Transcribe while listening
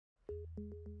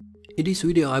In this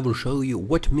video I will show you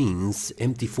what means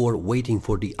MT4 waiting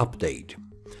for the update.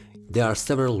 There are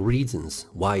several reasons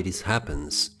why this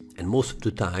happens, and most of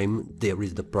the time there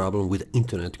is the problem with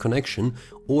internet connection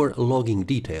or logging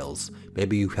details.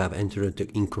 Maybe you have entered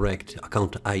the incorrect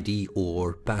account ID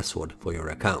or password for your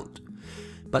account.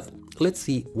 But let's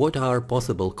see what are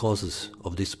possible causes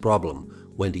of this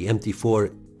problem when the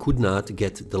MT4 could not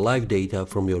get the live data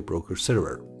from your broker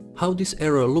server. How this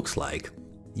error looks like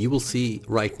you will see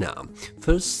right now.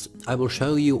 First, I will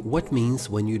show you what means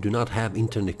when you do not have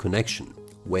internet connection,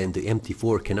 when the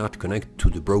MT4 cannot connect to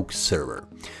the broker server.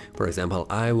 For example,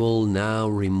 I will now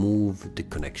remove the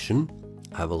connection,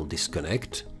 I will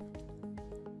disconnect,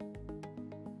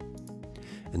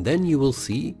 and then you will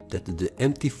see that the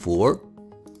MT4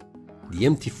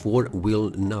 will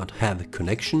not have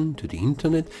connection to the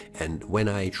internet, and when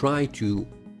I try to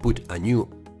put a new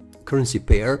currency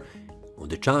pair on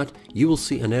the chart, you will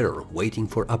see an error waiting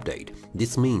for update.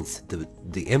 This means the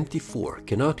MT4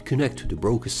 cannot connect to the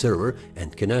broker server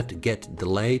and cannot get the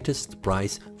latest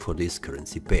price for this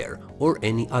currency pair or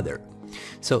any other.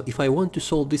 So if I want to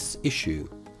solve this issue,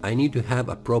 I need to have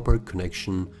a proper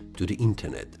connection to the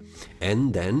internet.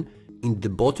 And then in the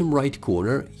bottom right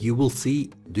corner you will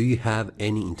see, do you have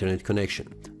any internet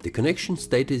connection? The connection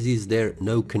status is there,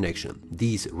 no connection.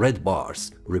 These red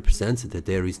bars represent that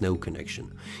there is no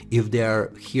connection. If there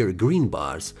are here green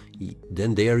bars,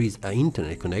 then there is an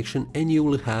internet connection and you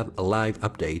will have a live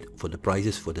update for the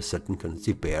prices for the certain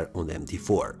currency pair on the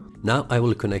MT4. Now I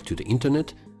will connect to the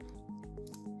internet.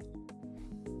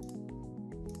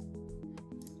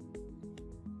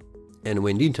 And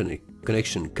when the internet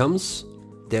connection comes,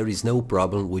 there is no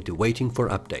problem with the waiting for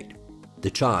update. The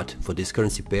chart for this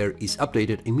currency pair is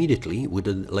updated immediately with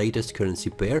the latest currency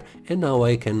pair, and now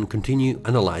I can continue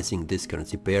analyzing this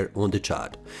currency pair on the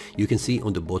chart. You can see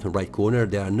on the bottom right corner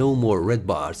there are no more red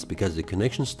bars because the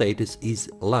connection status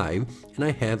is live and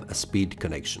I have a speed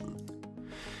connection.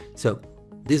 So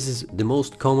this is the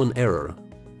most common error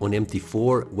on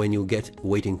MT4 when you get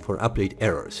waiting for update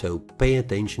error, so pay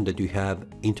attention that you have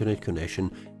internet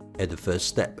connection at the first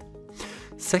step.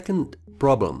 Second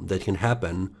problem that can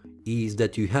happen is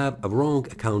that you have a wrong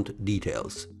account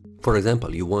details. For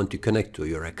example, you want to connect to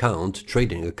your account,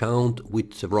 trading account,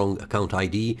 with the wrong account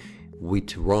ID,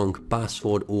 with wrong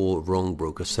password or wrong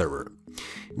broker server.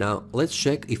 Now let's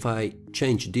check if I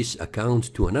change this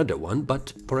account to another one,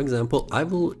 but for example I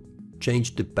will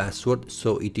change the password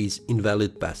so it is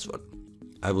invalid password.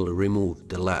 I will remove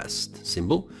the last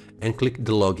symbol and click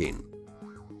the login.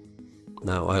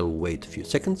 Now I'll wait a few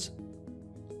seconds.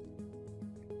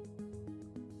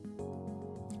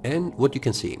 And what you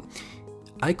can see,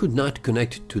 I could not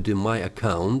connect to my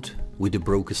account with the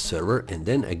broker server, and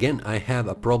then again I have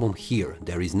a problem here,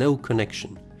 there is no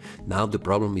connection. Now the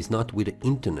problem is not with the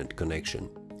internet connection,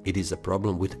 it is a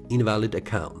problem with invalid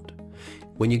account.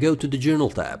 When you go to the journal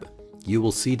tab, you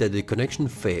will see that the connection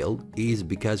failed is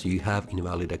because you have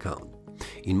invalid account.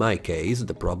 In my case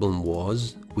the problem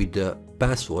was with the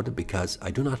password because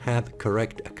I do not have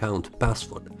correct account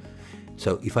password.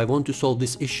 So if I want to solve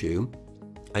this issue,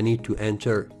 I need to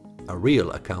enter a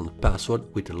real account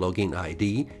password with the login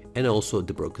ID and also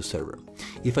the broker server.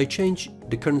 If I change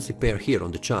the currency pair here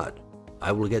on the chart,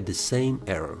 I will get the same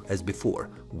error as before,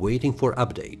 waiting for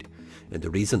update. And the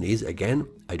reason is, again,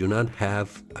 I do not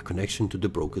have a connection to the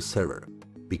broker server,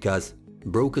 because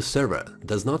broker server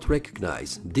does not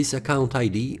recognize this account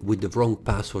ID with the wrong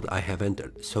password I have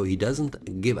entered, so he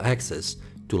doesn't give access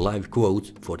to live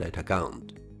quotes for that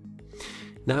account.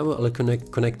 Now I'll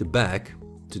connect back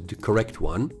to the correct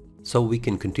one, so we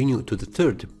can continue to the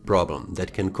third problem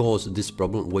that can cause this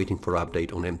problem waiting for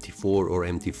update on MT4 or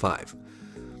MT5.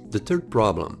 The third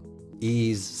problem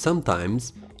is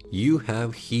sometimes you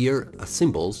have here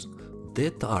symbols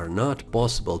that are not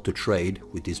possible to trade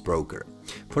with this broker.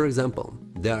 For example,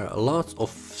 there are lots of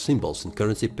symbols and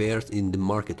currency pairs in the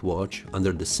market watch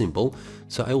under the symbol,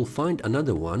 so I will find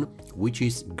another one which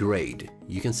is grayed.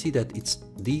 You can see that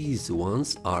these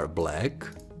ones are black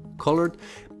colored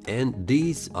and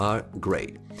these are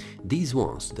gray. These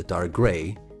ones that are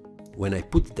gray, when I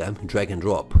put them, drag and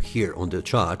drop here on the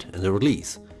chart and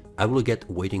release, I will get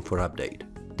waiting for update.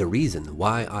 The reason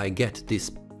why I get this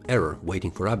error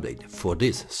waiting for update for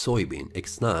this soybean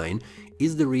X9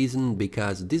 is the reason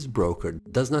because this broker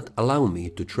does not allow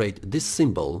me to trade this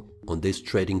symbol on this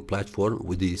trading platform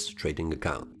with this trading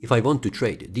account. If I want to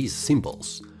trade these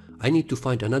symbols, I need to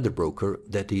find another broker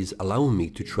that is allowing me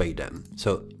to trade them.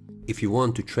 So if you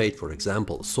want to trade, for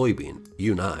example, soybean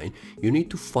U9, you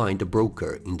need to find a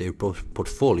broker in their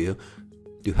portfolio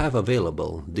to have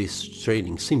available this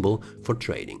trading symbol for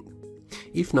trading.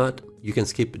 If not, You can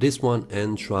skip this one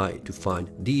and try to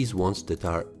find these ones that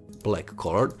are black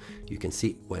colored. You can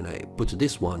see when I put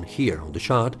this one here on the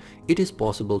chart, it is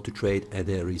possible to trade and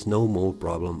there is no more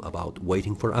problem about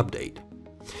waiting for update.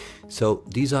 So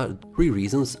these are 3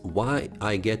 reasons why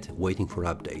I get waiting for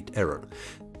update error.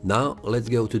 Now let's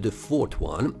go to the 4th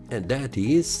one, and that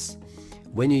is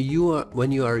when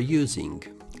you are using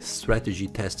strategy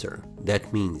tester.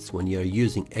 That means when you are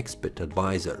using expert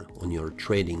advisor on your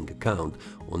trading account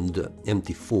on the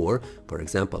MT4. For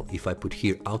example, if I put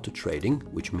here auto trading,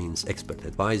 which means expert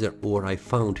advisor, or I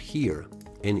found here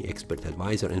any expert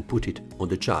advisor and put it on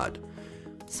the chart,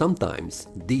 sometimes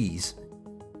these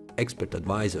expert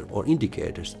advisor or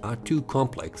indicators are too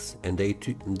complex and they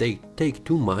take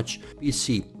too much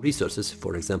PC resources,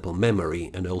 for example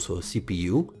memory and also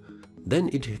CPU. Then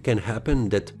it can happen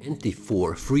that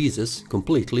MT4 freezes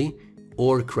completely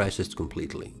or crashes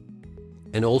completely.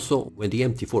 And also when the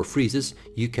MT4 freezes,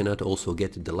 you cannot also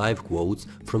get the live quotes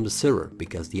from the server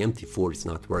because the MT4 is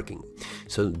not working.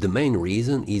 So the main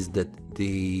reason is that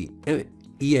the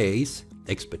EAs,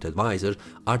 expert advisors,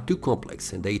 are too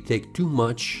complex and they take too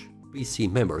much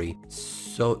PC memory,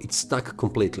 so it's stuck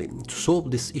completely. To solve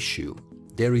this issue,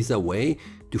 there is a way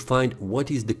to find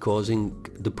what is causing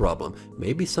the problem.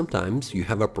 Maybe sometimes you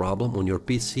have a problem on your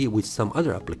PC with some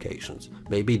other applications.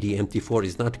 Maybe the MT4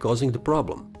 is not causing the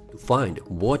problem. To find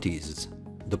what is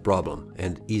the problem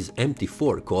and is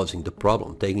MT4 causing the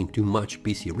problem, taking too much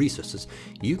PC resources,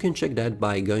 you can check that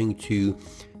by going to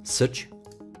search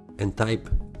and type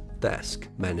task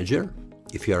manager.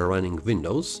 If you are running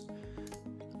Windows,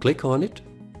 click on it,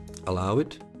 allow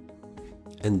it,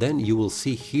 and then you will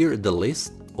see here the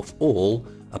list of all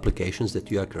applications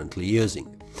that you are currently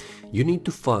using. You need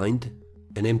to find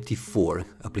an MT4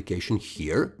 application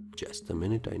here. Just a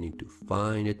minute, I need to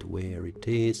find it where it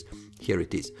is. Here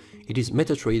it is. It is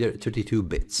Metatrader 32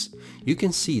 bits. You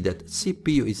can see that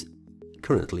CPU is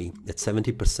currently at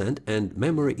 70% and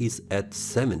memory is at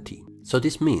 70. So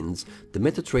this means the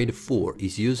Metatrader 4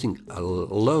 is using a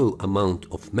low amount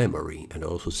of memory and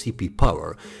also CPU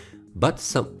power, but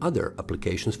some other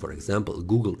applications, for example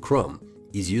Google Chrome,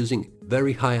 is using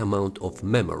very high amount of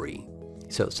memory.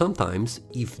 So sometimes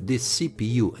if this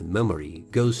CPU and memory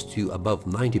goes to above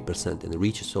 90% and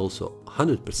reaches also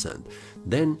 100%,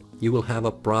 then you will have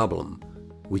a problem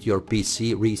with your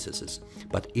PC resources.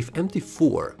 But if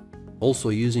MT4 also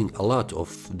using a lot of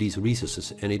these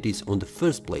resources and it is on the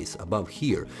first place above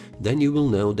here, then you will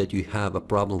know that you have a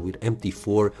problem with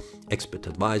MT4, expert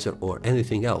advisor or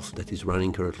anything else that is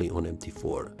running currently on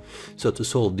MT4. So to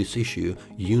solve this issue,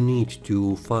 you need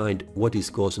to find what is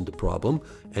causing the problem,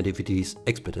 and if it is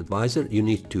expert advisor, you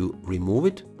need to remove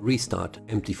it, restart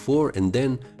MT4 and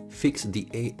then fix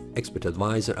the expert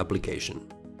advisor application.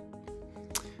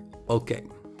 Okay.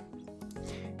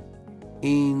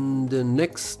 In the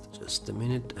next, just a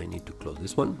minute, I need to close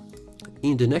this one.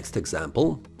 In the next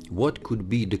example, what could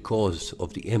be the cause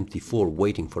of the MT4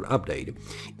 waiting for update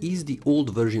is the old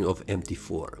version of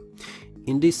MT4.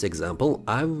 In this example,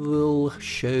 I will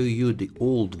show you the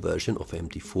old version of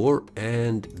MT4,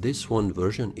 and this one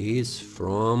version is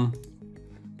from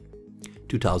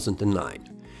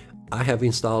 2009. I have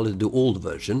installed the old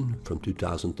version from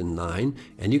 2009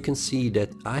 and you can see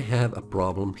that I have a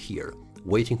problem here,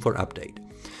 waiting for update.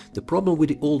 The problem with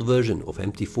the old version of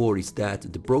MT4 is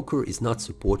that the broker is not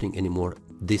supporting anymore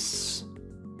this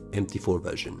MT4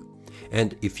 version.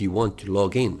 And if you want to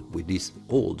log in with this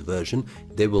old version,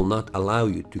 they will not allow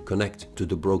you to connect to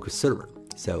the broker server.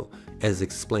 So, as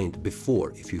explained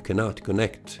before, if you cannot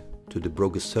connect to the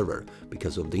broker server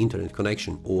because of the internet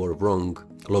connection or wrong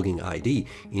login ID,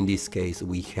 in this case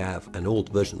we have an old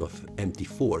version of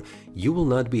MT4, you will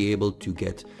not be able to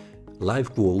get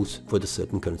live quotes for the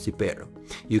certain currency pair.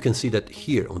 You can see that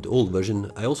here on the old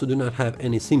version I also do not have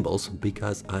any symbols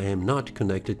because I am not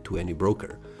connected to any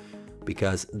broker,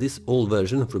 because this old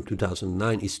version from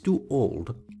 2009 is too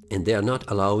old and they are not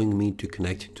allowing me to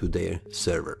connect to their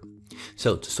server.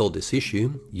 So to solve this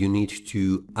issue, you need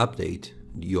to update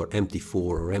your MT4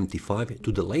 or MT5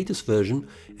 to the latest version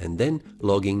and then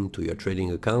log in to your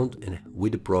trading account and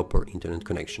with the proper internet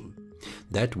connection.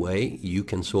 That way you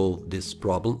can solve this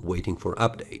problem waiting for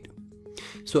update.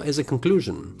 So as a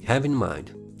conclusion, have in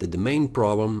mind that the main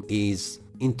problem is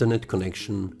internet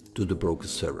connection to the broker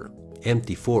server.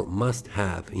 MT4 must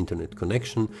have internet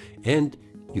connection, and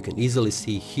you can easily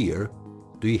see here,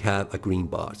 do you have a green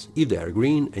bars? If they are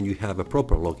green and you have a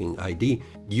proper login ID,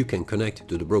 you can connect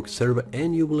to the broker server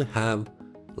and you will have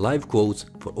live quotes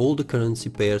for all the currency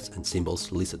pairs and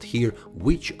symbols listed here,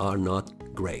 which are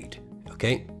not great.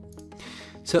 Okay?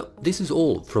 So this is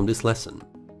all from this lesson.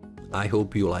 I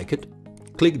hope you like it.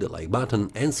 click the like button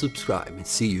and subscribe.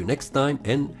 See you next time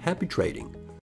and happy trading!